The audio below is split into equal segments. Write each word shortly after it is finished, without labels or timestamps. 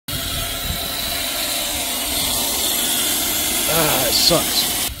it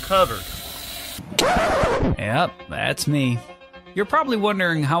sucks. Covered. Yep, that's me. You're probably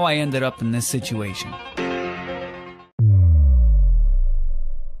wondering how I ended up in this situation.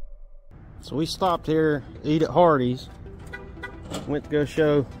 So we stopped here to eat at Hardee's. Went to go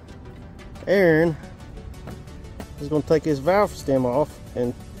show Aaron. He's going to take his valve stem off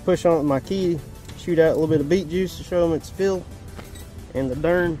and push on it with my key, shoot out a little bit of beet juice to show him it's filled. And the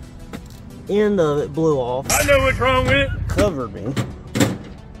darn end of it blew off. I know what's wrong with it. Covered me.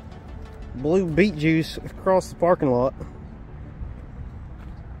 Blew beet juice across the parking lot.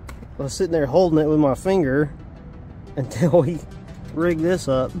 I was sitting there holding it with my finger until we rigged this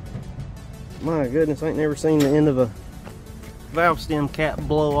up. My goodness, I ain't never seen the end of a valve stem cap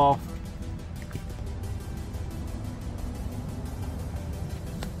blow off.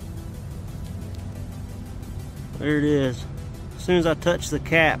 There it is. As soon as I touched the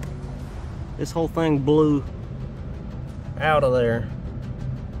cap, this whole thing blew out of there.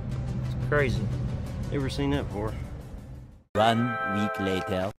 It's crazy. Never seen that before. 1 week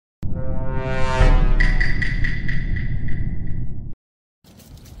later.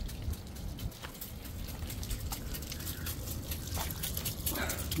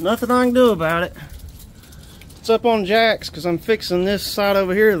 Nothing I can do about it. It's up on jacks because I'm fixing this side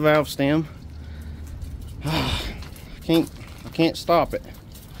over here of the valve stem. I can't stop it.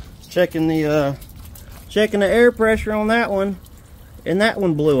 Checking the air pressure on that one, and that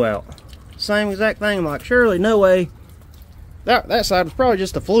one blew out. Same exact thing. I'm like, surely no way. That side was probably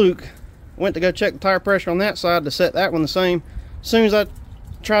just a fluke. Went to go check the tire pressure on that side to set that one the same. As soon as I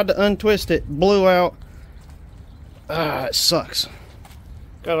tried to untwist it, blew out. It sucks.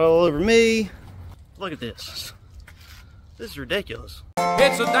 Got all over me. Look at this. This is ridiculous.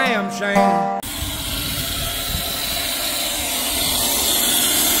 It's a damn shame.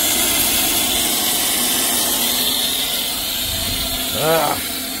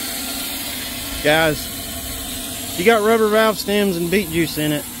 Guys, if you got rubber valve stems and beet juice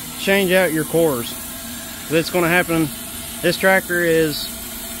in it, change out your cores. It's going to happen. This tractor is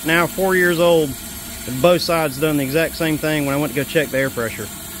now 4 years old, and both sides done the exact same thing when I went to go check the air pressure.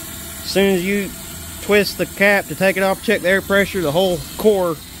 As soon as you twist the cap to take it off, check the air pressure, the whole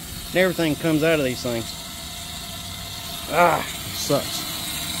core and everything comes out of these things.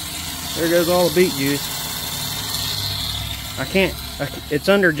 Sucks. There goes all the beet juice. It's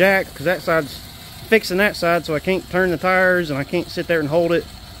under jack because that side's fixing that side, so I can't turn the tires and I can't sit there and hold it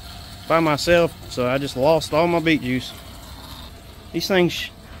by myself, so I just lost all my beet juice. These things,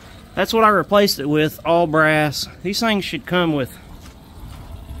 that's what I replaced it with, all brass. These things should come with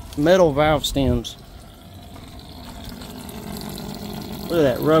metal valve stems. Look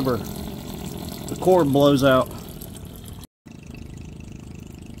at that rubber. The cord blows out.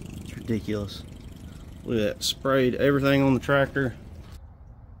 It's ridiculous. Look at that, sprayed everything on the tractor.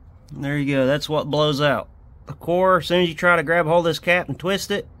 And there you go, that's what blows out. The core, as soon as you try to grab hold of this cap and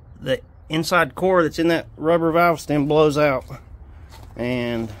twist it, the inside core that's in that rubber valve stem blows out.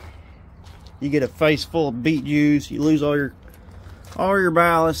 And you get a face full of beet juice, you lose all your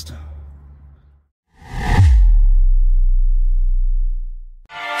ballast.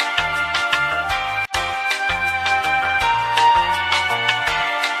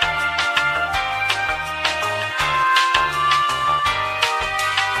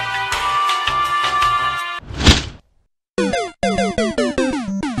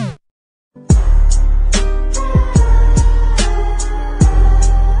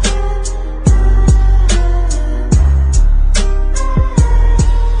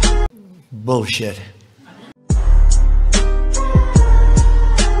 Bullshit.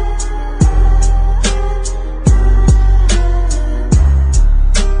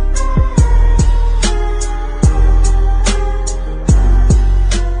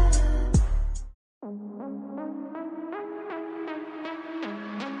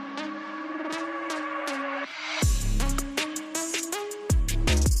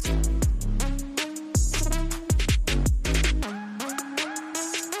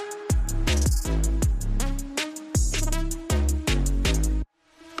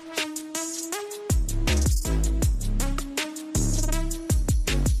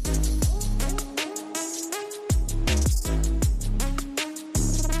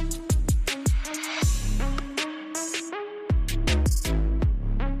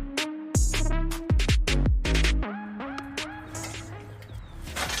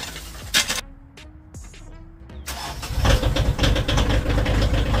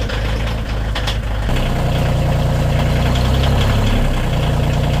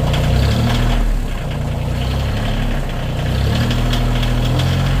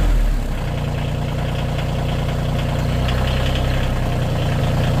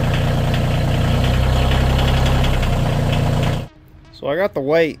 I got the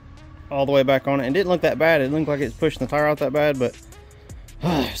weight all the way back on it. It didn't look that bad. It didn't look like it's pushing the tire out that bad, but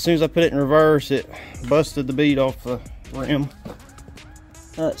as soon as I put it in reverse, it busted the bead off the rim.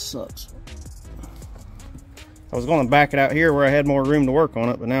 That sucks. I was going to back it out here where I had more room to work on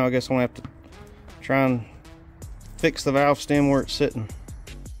it, but now I guess I'm going to have to try and fix the valve stem where it's sitting.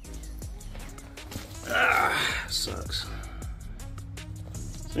 Sucks.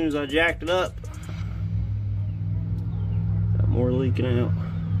 As soon as I jacked it up, got more leaking out.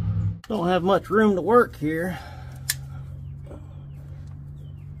 Don't have much room to work here,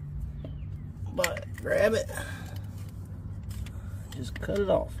 but grab it, just cut it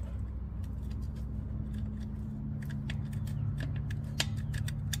off.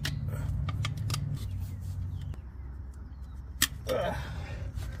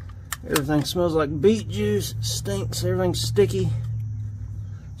 Everything smells like beet juice, it stinks, everything's sticky.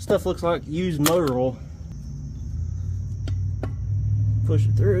 Stuff looks like used motor oil. Push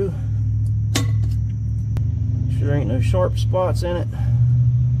it through. Make sure there ain't no sharp spots in it.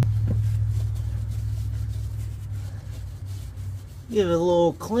 Give it a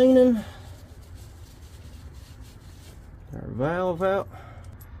little cleaning. Our valve out.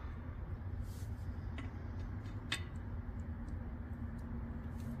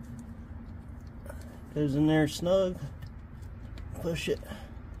 Goes in there snug. Push it.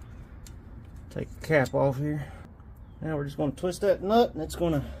 Take the cap off here. Now we're just going to twist that nut and it's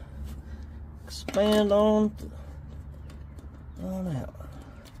going to expand on out.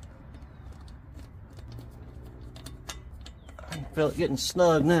 I can feel it getting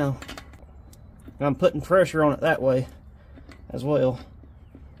snug now. I'm putting pressure on it that way as well.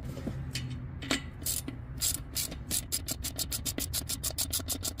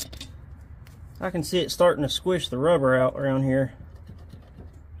 I can see it starting to squish the rubber out around here.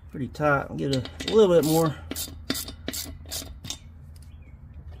 Pretty tight. I'll give it a little bit more.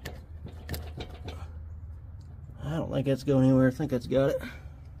 I don't think that's going anywhere. I think that's got it.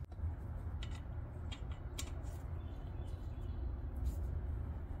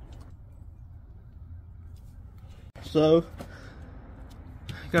 So,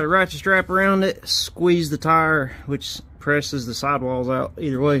 got a ratchet strap around it, squeeze the tire, which presses the sidewalls out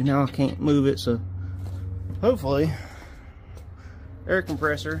either way. Now I can't move it, so hopefully air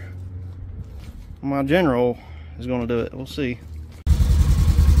compressor my general is going to do it. We'll see.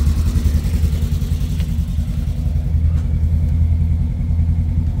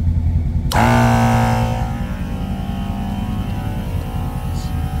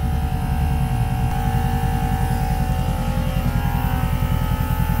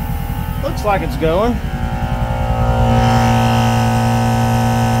 Looks like it's going.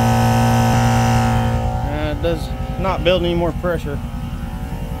 It does not build any more pressure.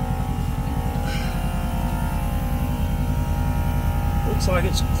 Looks like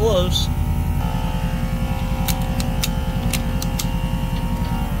it's close.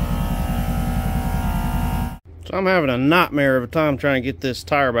 So I'm having a nightmare of a time trying to get this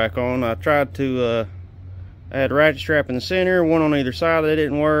tire back on. I tried to, I had a ratchet strap in the center, one on either side. That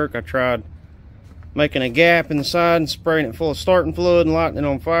didn't work. I tried making a gap in the side and spraying it full of starting fluid and lighting it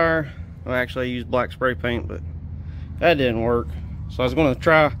on fire. Well, actually I used black spray paint, but that didn't work. So I was going to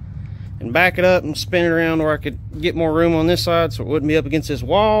try and back it up and spin it around where I could get more room on this side so it wouldn't be up against this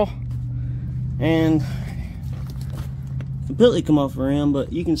wall and completely come off the rim.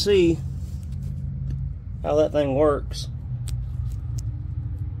 But you can see how that thing works.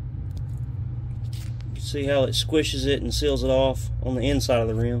 You can see how it squishes it and seals it off on the inside of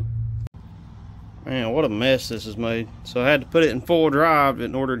the rim. Man, what a mess this has made. So I had to put it in full drive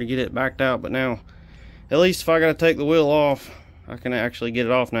in order to get it backed out, but now at least if I got to take the wheel off, I can actually get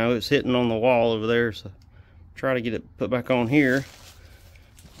it off now. It's hitting on the wall over there, so try to get it put back on here.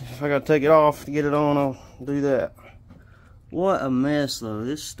 If I got to take it off to get it on, I'll do that. What a mess though.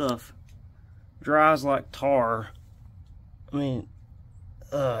 This stuff dries like tar. I mean,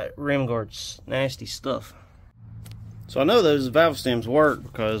 rim guard's nasty stuff. So I know those valve stems work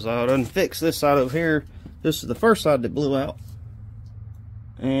because I done fixed this side over here. This is the first side that blew out.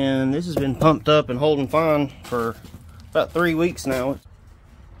 And this has been pumped up and holding fine for about 3 weeks now.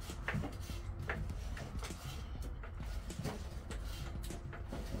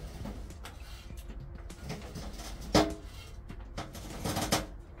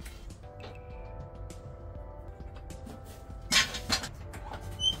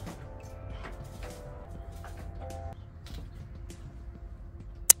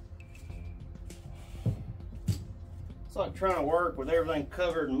 It's like trying to work with everything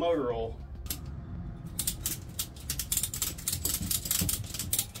covered in motor oil.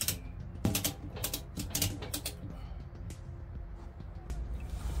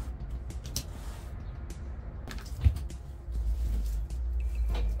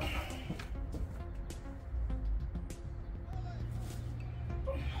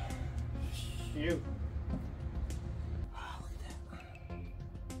 you.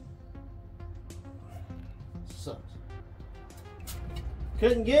 Sucks.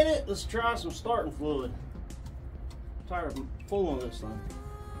 Couldn't get it. Let's try some starting fluid. I'm tired of pulling this thing.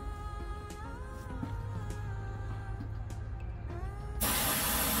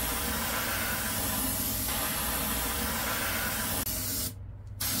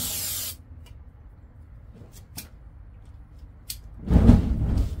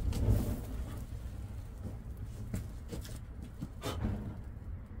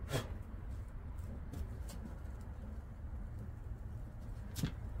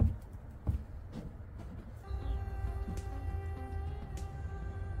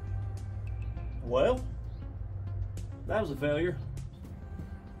 Well, that was a failure.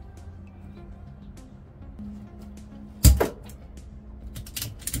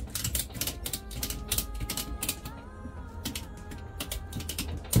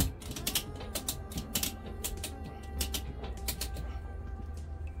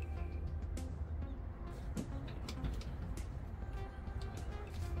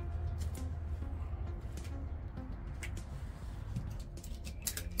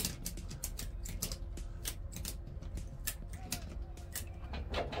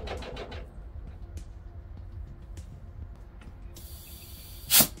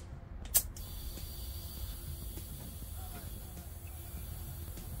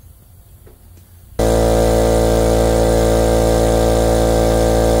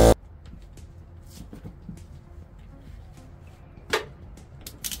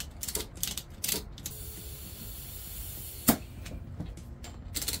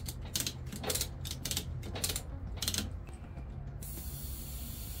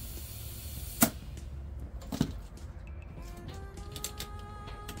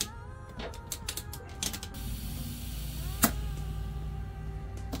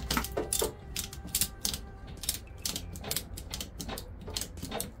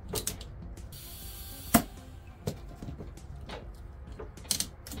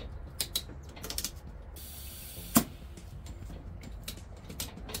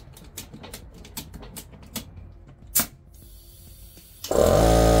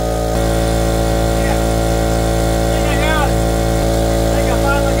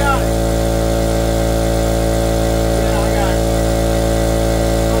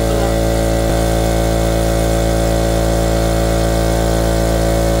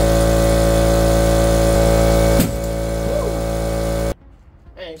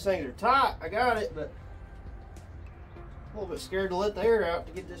 These things are tight. I got it, but a little bit scared to let the air out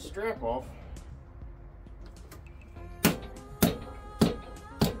to get this strap off.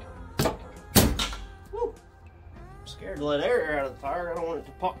 Woo. I'm scared to let air out of the tire. I don't want it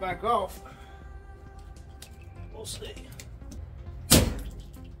to pop back off. We'll see.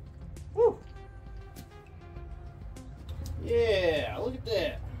 Woo. Yeah, look at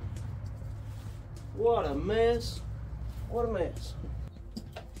that. What a mess. What a mess.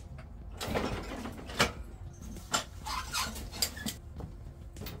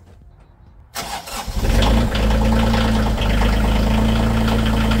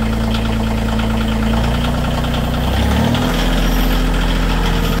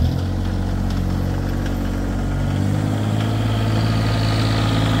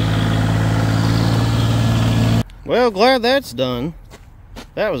 Well, glad that's done.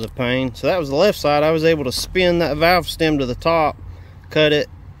 That was a pain. So that was the left side. I was able to spin that valve stem to the top, cut it,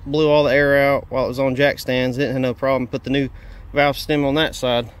 blew all the air out while it was on jack stands. Didn't have no problem. Put the new valve stem on that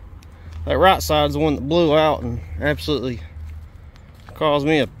side. That right side is the one that blew out and absolutely caused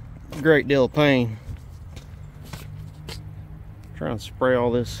me a great deal of pain. Trying to spray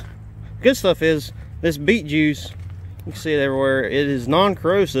all this. Good stuff is this beet juice. You can see it everywhere. It is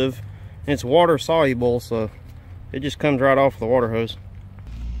non-corrosive and it's water soluble, so it just comes right off the water hose.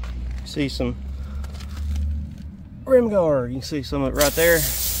 See some rim guard. You can see some of it right there.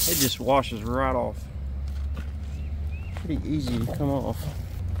 It just washes right off. Pretty easy to come off.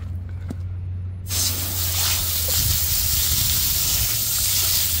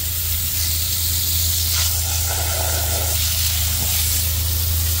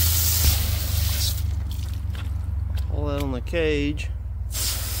 Pull that on the cage.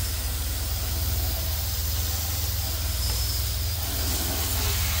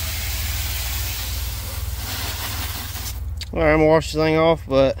 Alright, I'm gonna wash this thing off,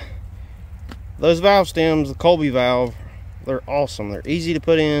 but those valve stems, the Colby valve, they're awesome. They're easy to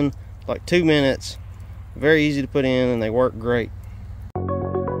put in, like 2 minutes. Very easy to put in, and they work great.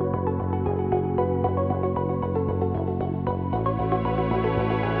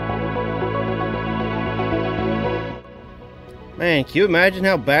 Man, can you imagine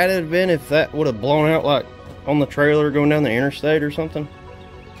how bad it would have been if that would have blown out like on the trailer going down the interstate or something?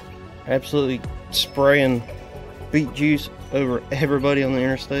 Absolutely spraying beet juice over everybody on the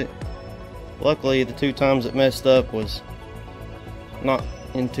interstate. Luckily, the 2 times it messed up was not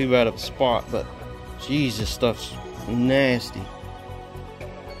in too bad of a spot, but Jesus, stuff's nasty.